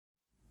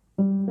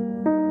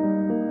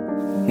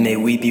May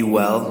we be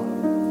well,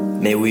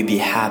 may we be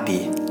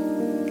happy,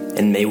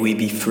 and may we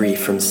be free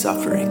from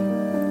suffering.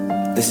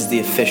 This is the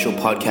official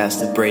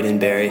podcast of Braden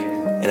Berry,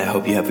 and I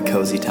hope you have a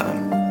cozy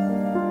time.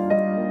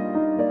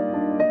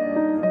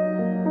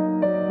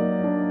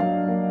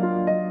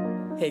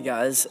 Hey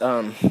guys,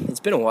 it's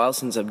been a while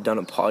since I've done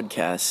a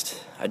podcast.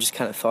 I just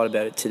kind of thought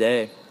about it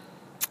today,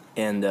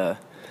 and I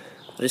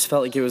just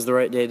felt like it was the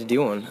right day to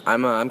do one.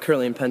 I'm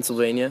currently in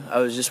Pennsylvania.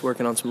 I was just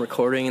working on some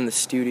recording in the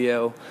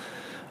studio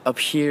up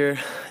here,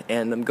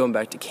 and I'm going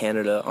back to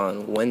Canada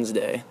on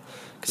Wednesday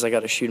because I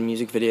got to shoot a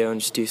music video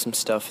and just do some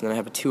stuff, and then I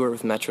have a tour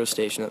with Metro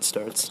Station that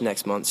starts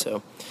next month,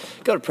 so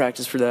got to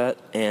practice for that.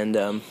 And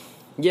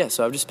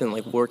so I've just been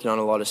like working on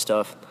a lot of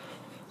stuff.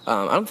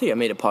 I don't think I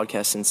made a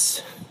podcast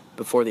since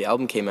before the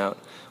album came out,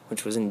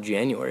 which was in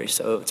January,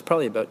 so it's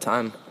probably about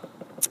time.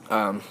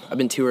 I've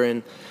been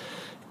touring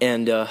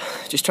and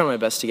just trying my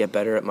best to get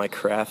better at my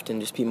craft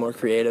and just be more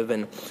creative,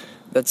 and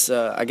that's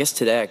I guess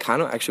today I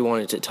kind of actually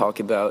wanted to talk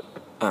about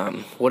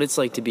what it's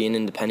like to be an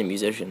independent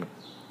musician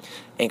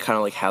and kind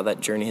of like how that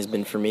journey has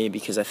been for me,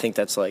 because I think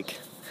that's like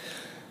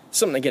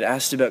something I get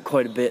asked about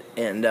quite a bit,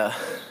 and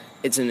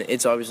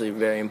it's obviously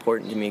very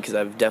important to me because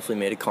I've definitely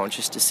made a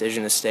conscious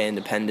decision to stay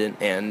independent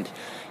and,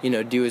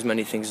 do as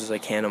many things as I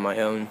can on my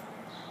own.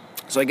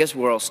 So I guess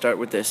where I'll start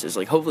with this is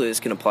like hopefully this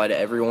can apply to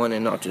everyone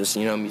and not just,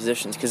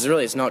 musicians, because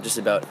really it's not just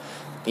about,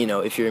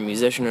 if you're a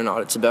musician or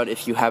not. It's about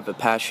if you have a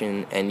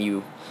passion and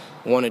you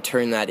want to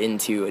turn that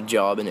into a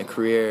job and a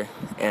career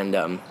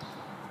and,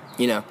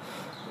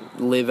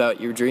 live out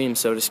your dreams,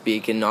 so to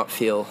speak, and not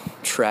feel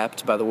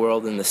trapped by the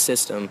world and the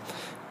system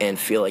and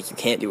feel like you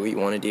can't do what you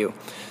want to do.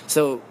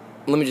 So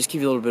let me just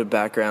give you a little bit of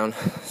background.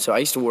 So I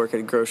used to work at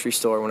a grocery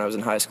store when I was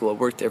in high school. I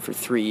worked there for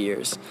 3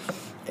 years,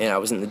 and I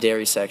was in the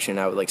dairy section.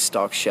 I would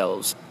stock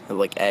shelves of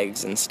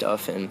eggs and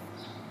stuff, and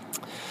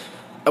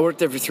I worked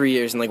there for 3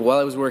 years. And while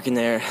I was working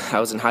there, I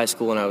was in high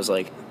school and I was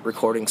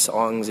recording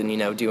songs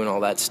and doing all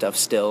that stuff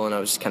still, and I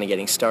was just kind of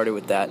getting started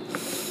with that.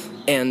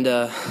 And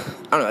I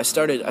don't know, I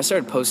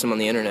started posting them on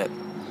the internet,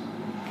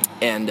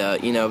 and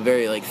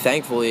very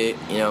thankfully,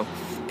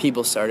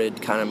 people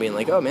started kind of being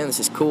like, oh man, this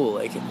is cool,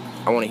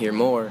 I want to hear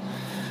more.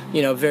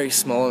 Very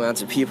small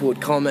amounts of people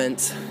would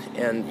comment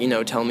and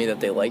tell me that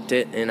they liked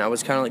it, and I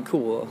was kind of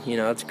cool,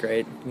 that's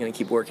great, I'm gonna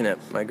keep working at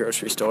my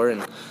grocery store.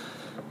 And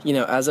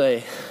as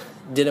I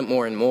did it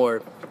more and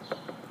more,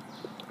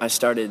 I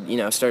started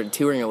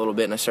touring a little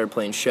bit, and I started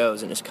playing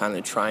shows and just kind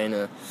of trying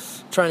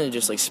to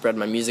just spread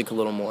my music a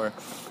little more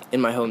in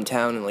my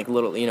hometown and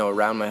little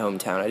around my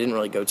hometown. I didn't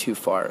really go too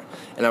far,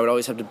 and I would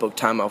always have to book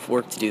time off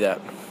work to do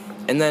that.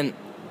 And then,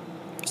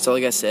 so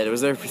like I said, I was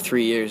there for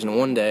 3 years, and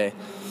one day,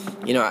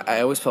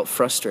 I always felt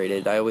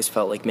frustrated. I always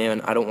felt like,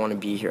 man, I don't want to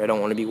be here. I don't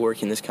want to be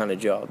working this kind of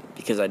job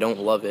because I don't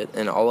love it,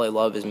 and all I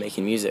love is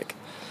making music.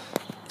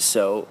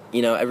 So,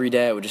 every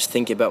day I would just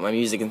think about my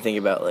music and think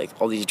about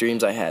all these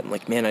dreams I had,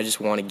 and man, I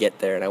just want to get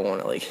there, and I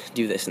want to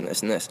do this and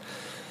this and this.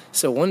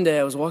 So one day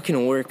I was walking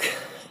to work,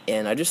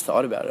 and I just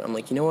thought about it. I'm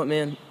like, you know what,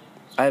 man?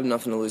 I have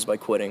nothing to lose by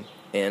quitting,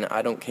 and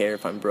I don't care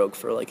if I'm broke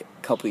for a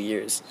couple of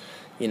years.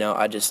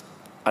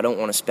 I don't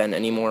want to spend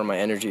any more of my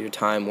energy or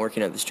time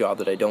working at this job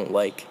that I don't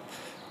like.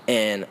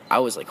 And I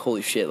was like,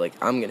 holy shit,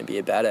 I'm going to be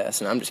a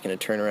badass, and I'm just going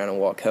to turn around and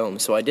walk home.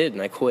 So I did,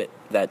 and I quit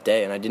that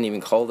day, and I didn't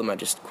even call them. I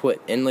just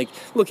quit. And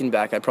looking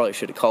back, I probably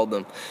should have called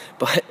them,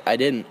 but I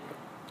didn't.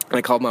 And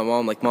I called my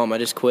mom, Mom, I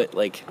just quit.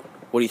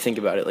 What do you think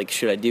about it?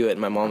 Should I do it?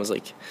 And my mom was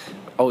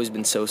always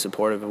been so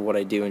supportive of what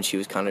I do, and she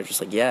was kind of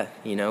just yeah,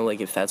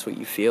 if that's what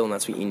you feel and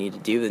that's what you need to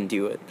do, then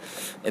do it.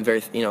 And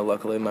very,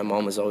 luckily my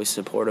mom was always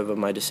supportive of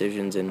my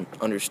decisions and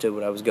understood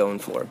what I was going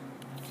for.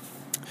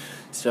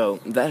 So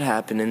that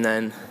happened, and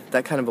then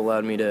that kind of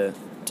allowed me to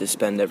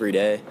spend every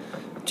day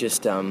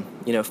just,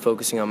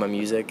 focusing on my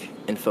music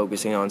and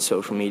focusing on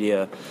social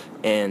media.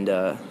 And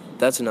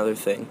that's another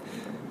thing.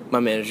 My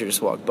manager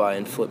just walked by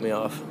and flipped me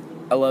off.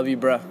 I love you,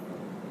 bruh.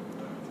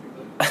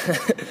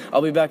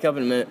 I'll be back up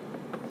in a minute.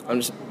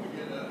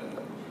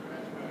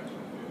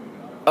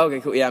 Okay,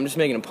 cool. Yeah, I'm just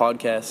making a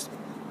podcast.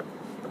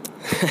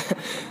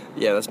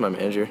 Yeah, that's my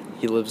manager.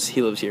 He lives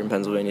here in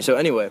Pennsylvania. So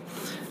anyway,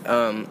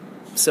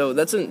 so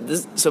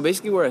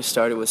basically where I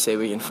started with Say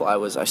We Can Fly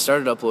was I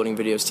started uploading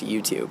videos to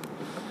YouTube,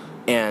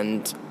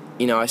 and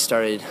I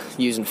started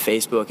using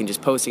Facebook and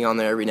just posting on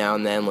there every now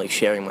and then,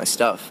 sharing my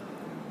stuff,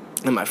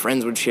 and my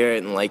friends would share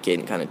it and like it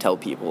and kind of tell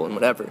people and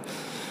whatever.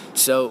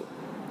 So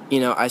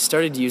I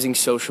started using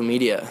social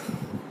media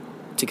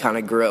to kind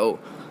of grow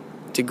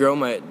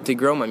my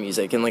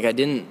music, and I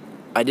didn't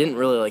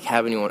really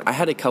have anyone. I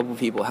had a couple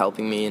people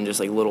helping me in just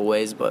little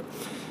ways, but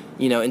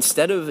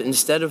instead of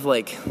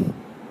I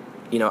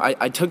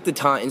took the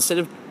time, instead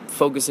of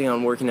focusing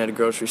on working at a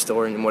grocery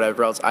store and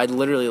whatever else, I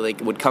literally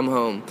would come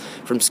home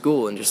from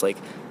school and just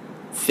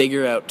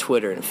figure out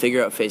Twitter and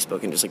figure out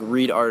Facebook and just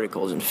read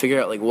articles and figure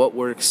out what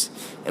works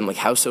and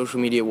how social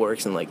media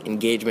works and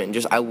engagement, and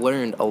just I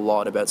learned a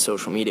lot about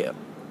social media.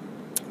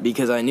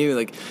 because I knew,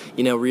 like,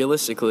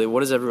 realistically,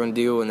 what does everyone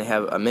do when they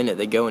have a minute?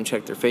 They go and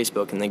check their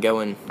Facebook, and they go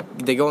on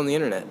the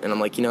internet, and I'm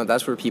like,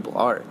 that's where people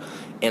are.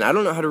 And I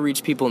don't know how to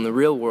reach people in the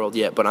real world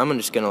yet, but I'm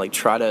just going to, like,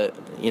 try to,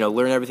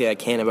 learn everything I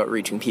can about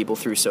reaching people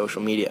through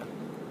social media.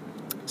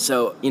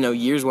 So,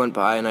 years went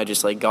by, and I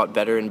just, like, got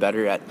better and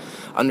better at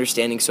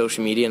understanding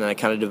social media, and I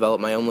kind of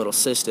developed my own little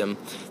system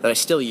that I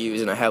still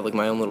use, and I have, like,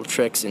 my own little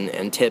tricks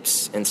and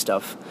tips and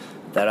stuff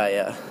that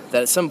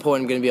that at some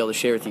point I'm going to be able to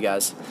share with you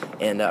guys,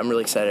 and I'm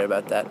really excited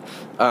about that.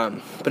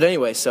 But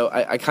anyway, so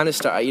I kind of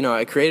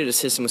I created a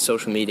system with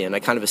social media, and I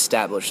kind of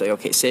established, like,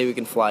 okay, Say We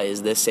Can Fly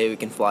is this, Say We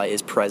Can Fly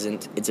is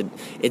present. It's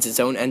its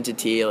own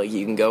entity. Like,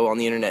 you can go on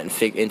the internet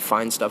and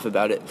find stuff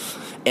about it,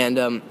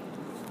 and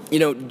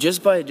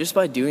just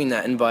by doing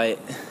that, and by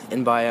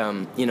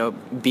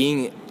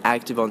being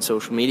active on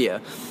social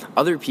media,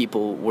 other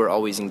people were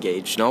always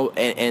engaged.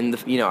 And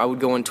I would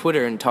go on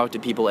Twitter and talk to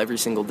people every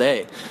single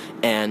day,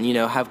 and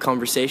have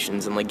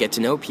conversations and, like, get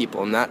to know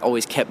people, and that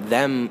always kept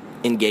them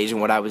engaged in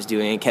what I was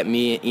doing, and kept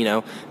me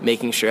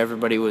making sure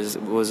everybody was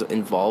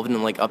involved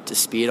and, like, up to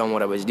speed on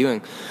what I was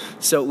doing.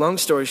 So long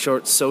story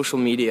short, social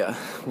media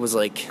was,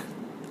 like,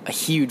 a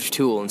huge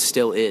tool, and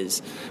still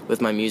is,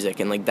 with my music,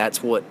 and, like,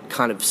 that's what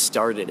kind of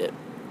started it.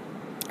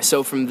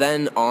 So from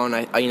then on,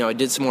 I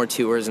did some more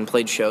tours and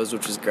played shows,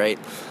 which was great,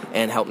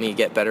 and helped me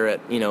get better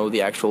at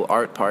the actual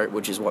art part,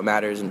 which is what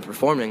matters in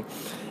performing.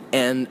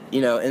 And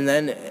and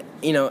then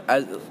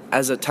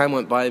as the time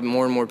went by,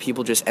 more and more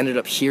people just ended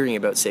up hearing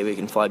about Say We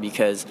Can Fly,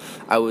 because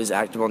I was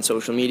active on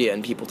social media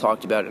and people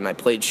talked about it, and I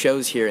played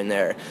shows here and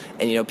there,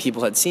 and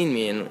people had seen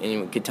me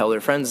and could tell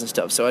their friends and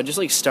stuff. So I just,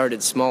 like,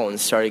 started small and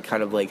started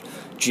kind of, like,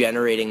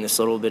 generating this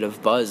little bit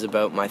of buzz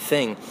about my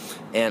thing.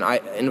 And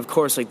of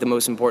course, like, the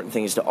most important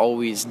thing is to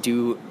always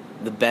do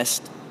the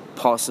best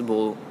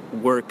possible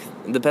work,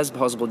 the best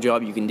possible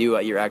job you can do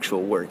at your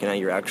actual work and at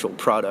your actual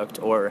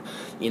product, or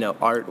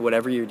art,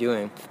 whatever you're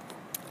doing,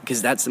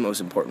 because that's the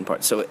most important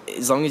part. So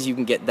as long as you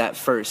can get that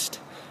first,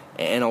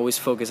 and always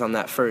focus on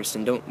that first,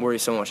 and don't worry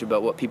so much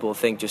about what people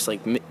think, just,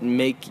 like,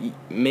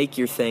 make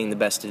your thing the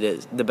best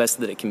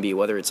that it can be,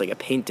 whether it's, like, a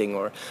painting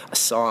or a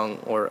song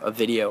or a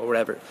video or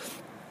whatever.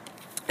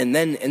 And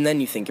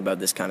then you think about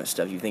this kind of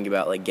stuff. You think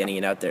about, like, getting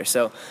it out there.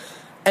 So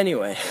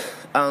anyway,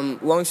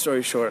 long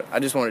story short, I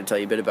just wanted to tell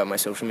you a bit about my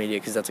social media,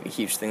 because that's, like, a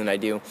huge thing that I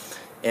do.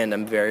 And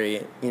I'm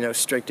very,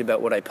 strict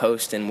about what I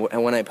post and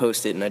when I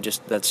post it, and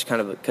that's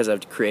kind of because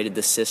I've created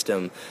this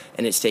system,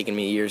 and it's taken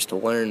me years to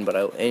learn. But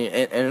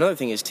and another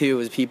thing is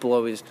people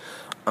always,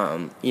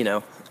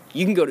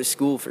 you can go to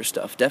school for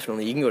stuff,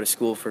 definitely. You can go to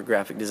school for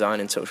graphic design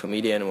and social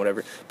media and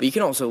whatever, but you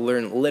can also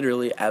learn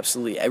literally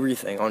absolutely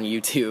everything on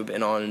YouTube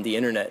and on the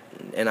internet.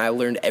 And I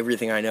learned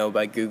everything I know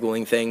by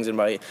Googling things, and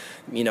by,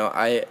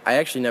 I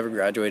actually never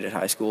graduated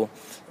high school,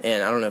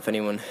 and I don't know if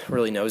anyone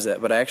really knows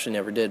that, but I actually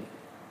never did.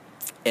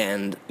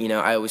 And,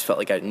 I always felt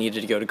like I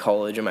needed to go to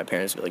college, and my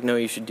parents were like, no,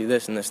 you should do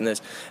this and this and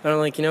this. And I'm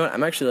like, what?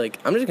 I'm actually, like,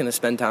 I'm just going to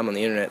spend time on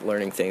the internet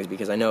learning things,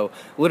 because I know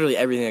literally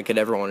everything I could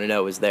ever want to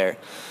know is there.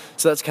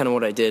 So that's kind of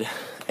what I did.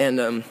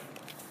 And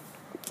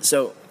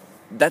so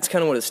that's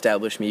kind of what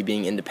established me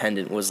being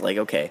independent, was like,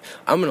 okay,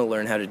 I'm going to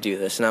learn how to do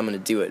this, and I'm going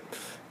to do it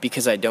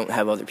because I don't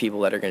have other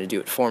people that are going to do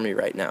it for me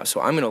right now.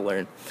 So I'm going to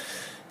learn.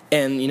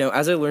 And,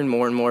 as I learned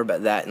more and more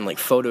about that, and, like,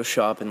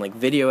 Photoshop and, like,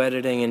 video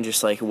editing and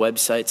just, like,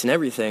 websites and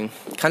everything,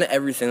 kind of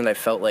everything that I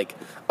felt like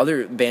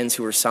other bands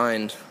who were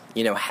signed,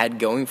 had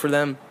going for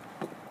them,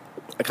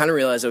 I kind of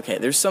realized, okay,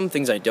 there's some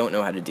things I don't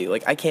know how to do.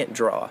 Like, I can't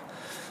draw,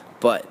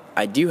 but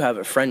I do have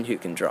a friend who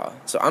can draw.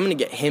 So I'm going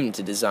to get him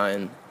to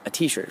design a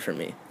t-shirt for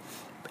me.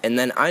 And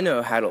then I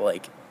know how to,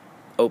 like,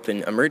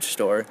 open a merch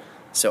store,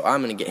 so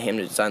I'm going to get him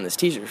to design this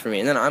t-shirt for me.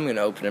 And then I'm going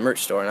to open a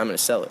merch store, and I'm going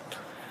to sell it.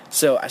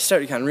 So I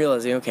started kind of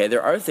realizing, okay,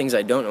 there are things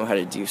I don't know how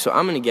to do, so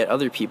I'm going to get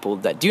other people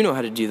that do know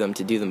how to do them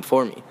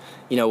for me.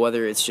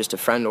 Whether it's just a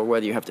friend or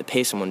whether you have to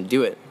pay someone to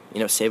do it,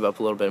 save up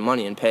a little bit of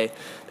money and pay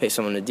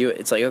someone to do it.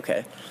 It's like,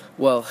 okay,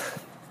 well,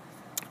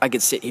 I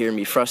could sit here and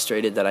be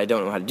frustrated that I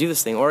don't know how to do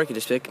this thing, or I could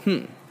just be like,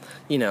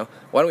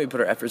 why don't we put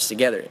our efforts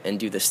together and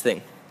do this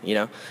thing,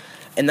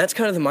 And that's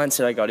kind of the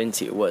mindset I got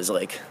into, was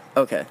like,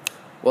 okay,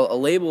 well, a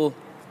label,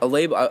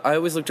 I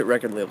always looked at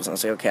record labels, and I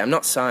was like, okay, I'm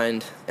not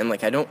signed, and,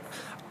 like, I don't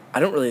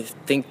really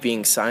think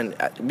being signed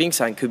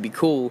could be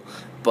cool,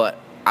 but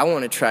I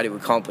want to try to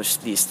accomplish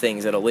these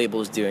things that a label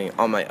is doing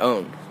on my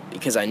own,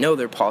 because I know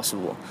they're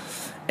possible.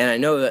 And I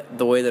know that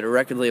the way that a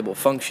record label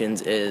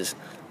functions is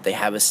they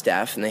have a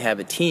staff and they have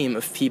a team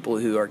of people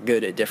who are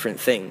good at different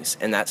things,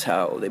 and that's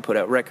how they put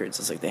out records.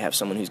 It's like they have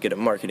someone who's good at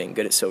marketing,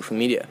 good at social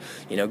media,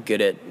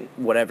 good at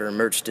whatever,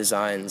 merch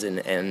designs, and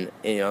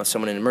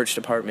someone in the merch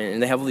department,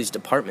 and they have all these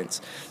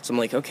departments. So I'm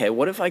like, okay,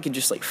 what if I could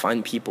just, like,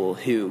 find people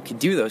who could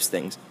do those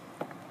things?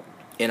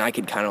 And I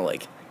could kind of,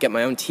 like, get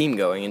my own team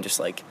going, and just,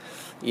 like,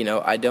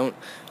 I don't,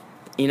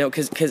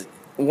 because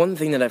one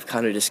thing that I've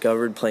kind of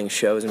discovered playing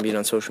shows and being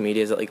on social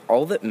media is that, like,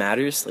 all that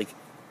matters, like,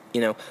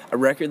 a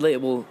record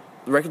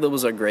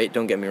labels are great,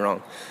 don't get me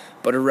wrong,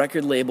 but a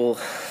record label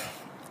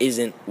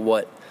isn't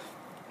what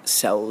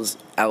sells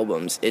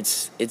albums.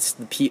 It's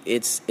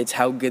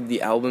how good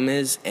the album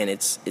is, and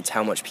it's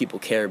how much people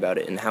care about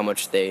it and how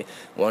much they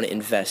want to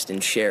invest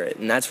and share it.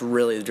 And that's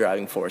really the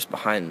driving force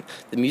behind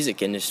the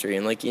music industry.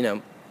 And like,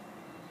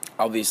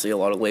 obviously a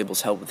lot of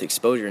labels help with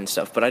exposure and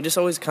stuff, but I just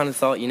always kind of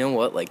thought,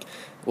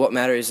 what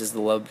matters is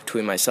the love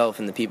between myself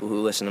and the people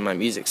who listen to my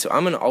music. So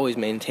I'm going to always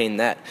maintain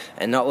that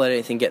and not let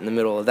anything get in the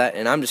middle of that,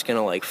 and I'm just going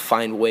to like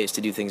find ways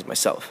to do things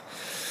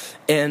myself.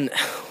 And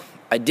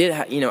I did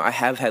I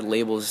have had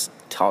labels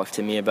talk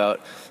to me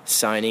about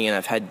signing, and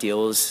I've had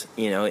deals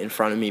in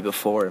front of me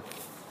before,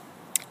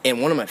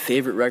 and one of my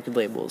favorite record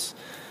labels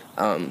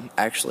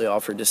actually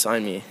offered to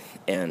sign me,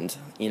 and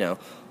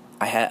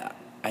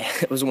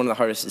it was one of the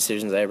hardest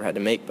decisions I ever had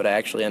to make, but I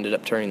actually ended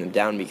up turning them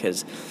down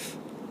because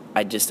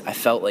I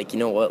felt like,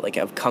 like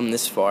I've come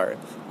this far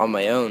on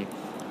my own.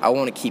 I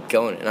want to keep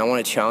going, and I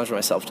want to challenge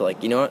myself to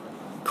like,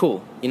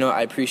 cool,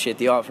 I appreciate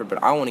the offer,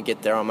 but I want to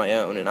get there on my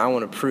own, and I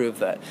want to prove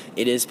that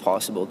it is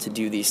possible to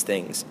do these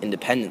things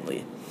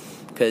independently.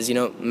 Because,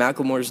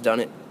 Macklemore's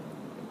done it,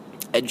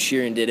 Ed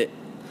Sheeran did it,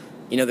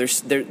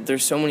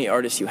 there's so many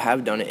artists who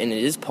have done it, and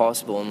it is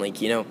possible, and like,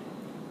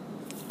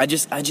 I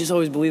just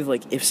always believe,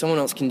 like, if someone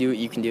else can do it,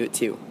 you can do it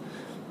too.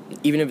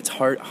 Even if it's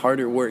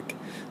harder work.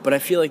 But I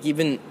feel like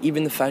even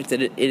the fact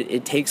that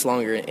it takes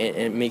longer and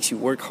it makes you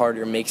work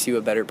harder, makes you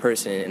a better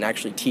person, and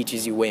actually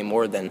teaches you way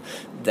more than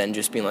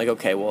just being like,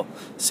 okay, well,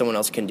 someone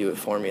else can do it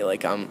for me.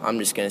 Like, I'm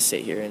just going to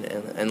sit here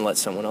and let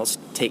someone else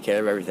take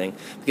care of everything.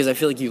 Because I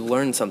feel like you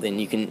learn something,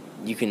 you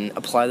can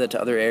apply that to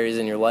other areas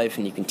in your life,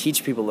 and you can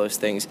teach people those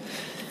things.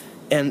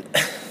 And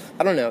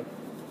I don't know,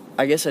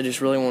 I guess I just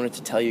really wanted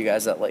to tell you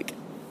guys that, like,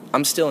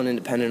 I'm still an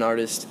independent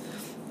artist,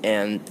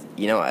 and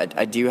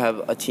I do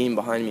have a team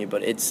behind me,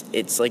 but it's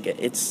I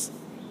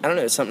don't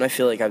know, it's something I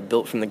feel like I've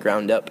built from the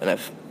ground up, and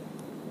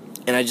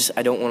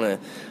I don't want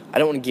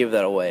to give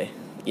that away,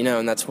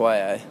 and that's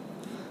why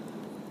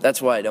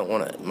I don't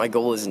want to. My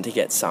goal isn't to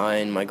get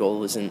signed. My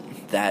goal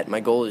isn't that. My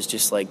goal is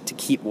just like to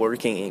keep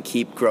working and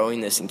keep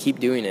growing this and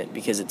keep doing it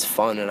because it's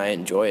fun and I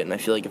enjoy it. And I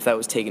feel like if that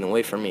was taken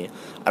away from me,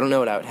 I don't know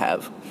what I would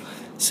have.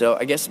 So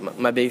I guess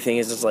my big thing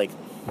is like,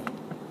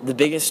 the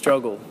biggest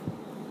struggle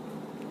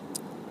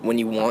when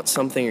you want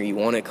something or you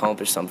want to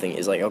accomplish something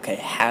is like, okay,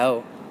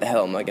 how the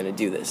hell am I going to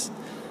do this?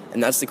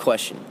 And that's the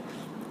question.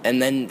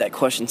 And then that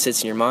question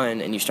sits in your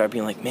mind and you start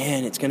being like,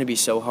 man, it's going to be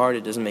so hard,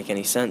 it doesn't make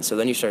any sense. So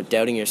then you start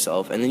doubting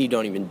yourself, and then you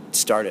don't even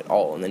start at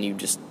all. And then you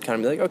just kind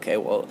of be like, okay,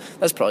 well,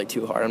 that's probably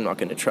too hard, I'm not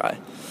going to try.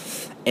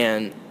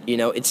 And,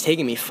 it's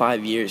taken me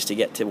 5 years to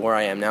get to where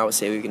I am now with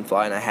Say We Can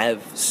Fly, and I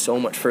have so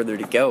much further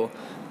to go,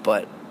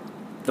 but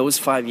those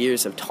 5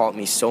 years have taught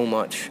me so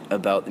much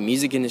about the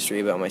music industry,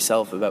 about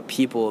myself, about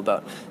people,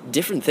 about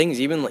different things,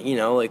 even, like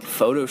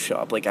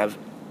Photoshop. Like,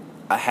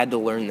 I had to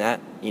learn that,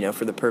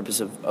 for the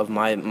purpose of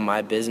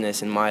my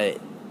business and my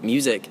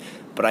music,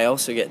 but I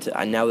also get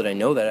to, now that I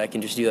know that, I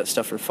can just do that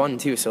stuff for fun,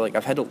 too. So, like,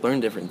 I've had to learn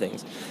different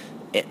things,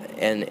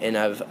 and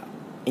I've,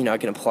 I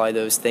can apply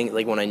those things,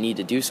 like, when I need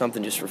to do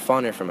something just for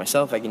fun or for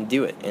myself, I can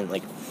do it, and,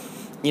 like,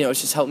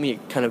 it's just helped me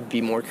kind of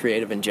be more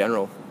creative in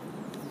general.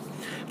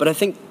 But I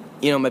think,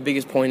 my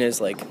biggest point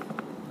is, like,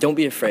 don't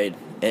be afraid,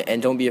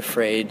 and don't be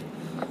afraid,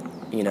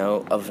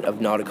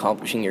 of not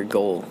accomplishing your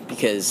goal,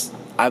 because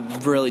I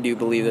really do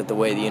believe that the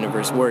way the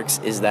universe works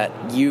is that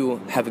you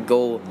have a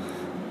goal,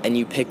 and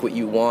you pick what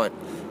you want,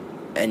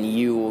 and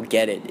you will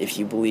get it if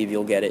you believe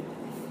you'll get it.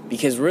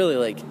 Because really,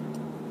 like,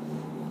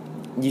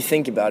 you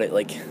think about it,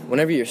 like,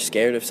 whenever you're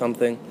scared of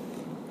something,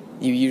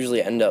 you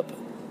usually end up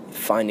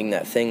finding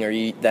that thing, or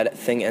that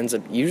thing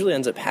usually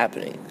ends up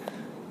happening.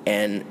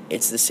 And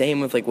it's the same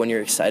with, like, when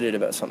you're excited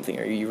about something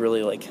or you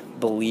really, like,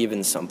 believe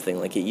in something.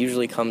 Like, it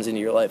usually comes into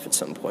your life at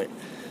some point.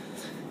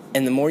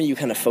 And the more you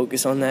kind of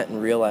focus on that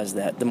and realize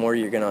that, the more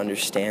you're going to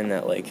understand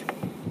that, like,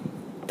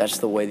 that's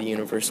the way the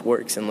universe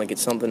works. And, like,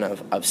 it's something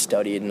I've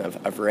studied and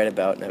I've read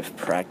about and I've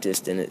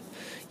practiced. And it,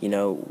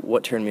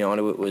 what turned me on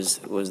to it was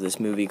this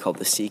movie called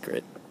The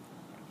Secret.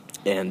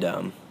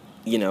 And,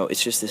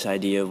 it's just this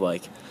idea of,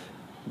 like,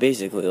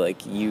 basically,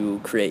 like,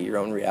 you create your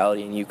own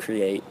reality, and you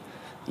create,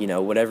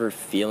 whatever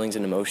feelings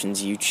and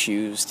emotions you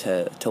choose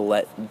to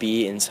let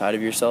be inside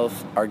of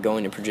yourself are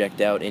going to project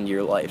out into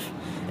your life.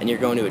 And you're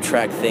going to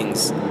attract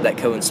things that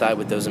coincide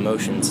with those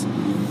emotions.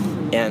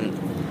 And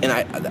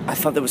I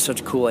thought that was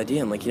such a cool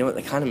idea. I'm like, what,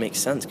 that kind of makes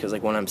sense, because,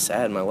 like, when I'm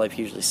sad, my life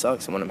usually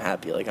sucks, and when I'm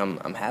happy, like,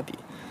 I'm happy.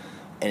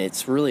 And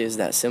it's really is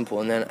that simple.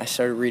 And then I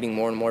started reading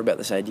more and more about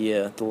this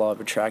idea, the law of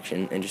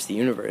attraction, and just the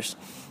universe.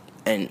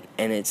 And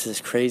it's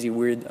this crazy,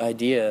 weird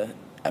idea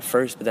at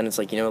first, but then it's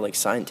like, like,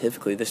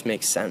 scientifically this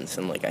makes sense,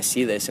 and, like, I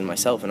see this in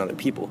myself and other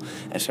people.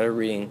 I started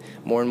reading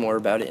more and more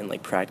about it, and,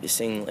 like,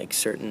 practicing, like,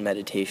 certain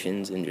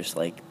meditations, and just,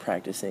 like,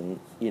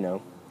 practicing,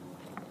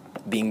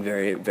 being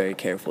very, very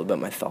careful about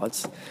my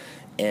thoughts.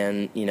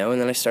 And, and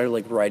then I started,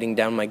 like, writing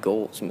down my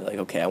goals and be like,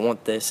 okay, I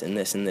want this and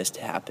this and this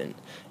to happen.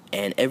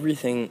 And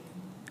everything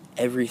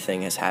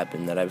has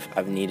happened that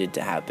I've needed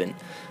to happen.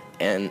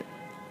 And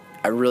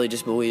I really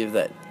just believe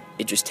that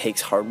it just takes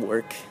hard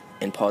work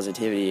and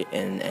positivity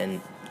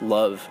and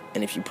love,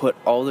 and if you put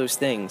all those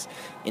things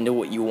into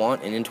what you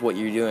want and into what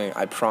you're doing,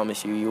 I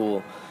promise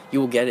you, you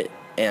will get it.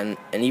 And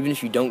even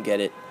if you don't get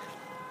it,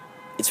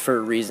 it's for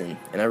a reason,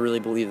 and I really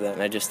believe that.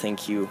 And I just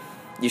think you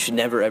should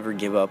never ever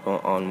give up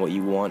on what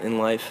you want in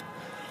life,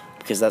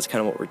 because that's kind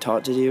of what we're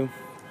taught to do.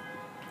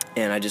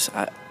 And I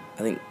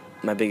think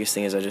my biggest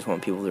thing is I just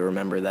want people to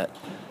remember that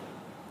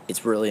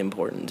it's really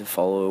important to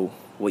follow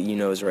what you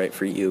know is right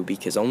for you,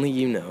 because only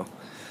you know.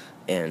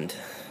 And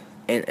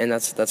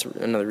that's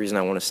another reason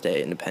I want to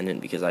stay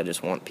independent, because I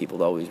just want people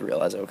to always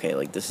realize, okay,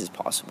 like, this is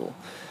possible.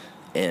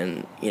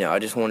 And, I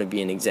just want to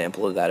be an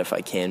example of that if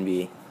I can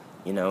be,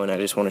 and I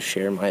just want to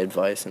share my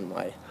advice and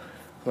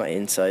my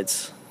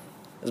insights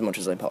as much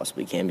as I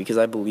possibly can, because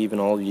I believe in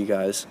all of you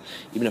guys.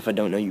 Even if I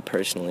don't know you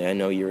personally, I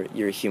know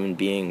you're a human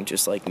being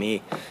just like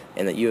me,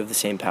 and that you have the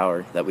same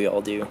power that we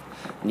all do,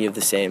 and you have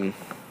the same,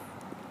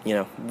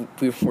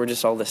 we're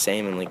just all the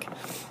same, and, like,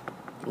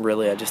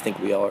 really, I just think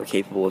we all are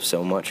capable of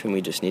so much, and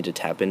we just need to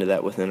tap into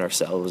that within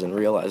ourselves and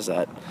realize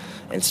that,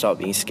 and stop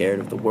being scared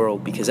of the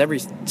world, because every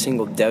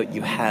single doubt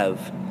you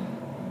have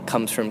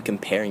comes from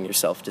comparing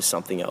yourself to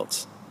something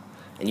else,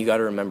 and you got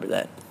to remember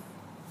that.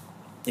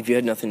 If you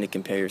had nothing to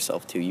compare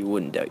yourself to, you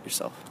wouldn't doubt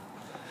yourself.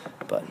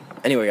 But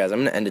anyway, guys, I'm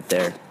going to end it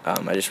there.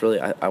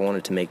 I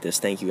wanted to make this.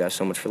 Thank you guys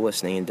so much for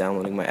listening and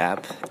downloading my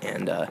app.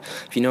 And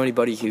if you know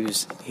anybody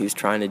who's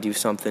trying to do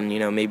something,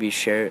 maybe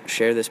share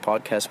this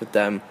podcast with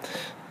them.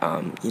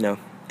 And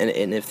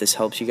if this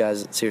helps you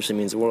guys, it seriously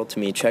means the world to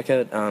me. Check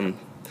out, if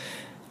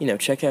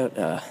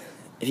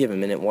you have a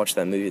minute, watch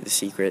that movie, The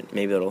Secret.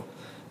 Maybe it'll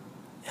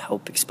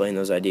help explain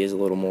those ideas a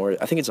little more.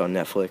 I think it's on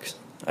Netflix.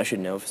 I should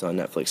know if it's on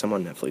Netflix. I'm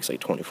on Netflix like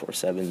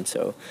 24/7,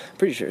 so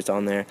pretty sure it's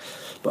on there.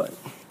 But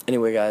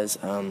anyway, guys,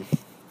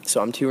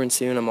 so I'm touring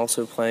soon. I'm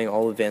also playing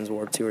all of Vans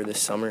Warped Tour this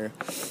summer.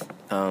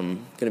 Going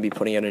to be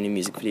putting out a new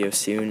music video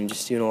soon and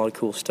just doing a lot of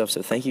cool stuff.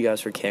 So thank you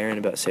guys for caring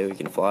about Say We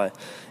Can Fly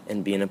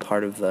and being a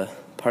part of the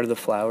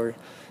flower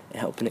and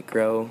helping it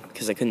grow,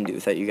 because I couldn't do it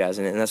without you guys.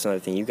 And that's another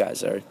thing. You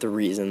guys are the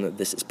reason that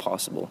this is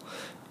possible.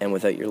 And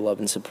without your love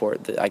and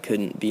support, that I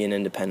couldn't be an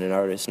independent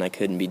artist, and I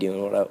couldn't be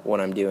doing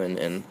what I'm doing.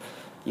 And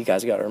you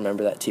guys got to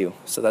remember that too.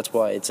 So that's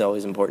why it's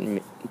always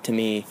important to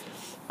me,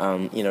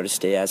 to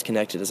stay as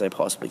connected as I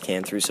possibly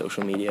can through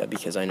social media,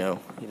 because I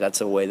know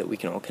that's a way that we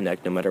can all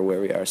connect no matter where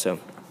we are. So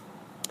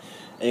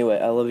anyway,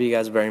 I love you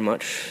guys very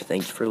much.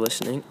 Thank you for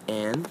listening,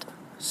 and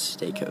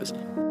stay cozy.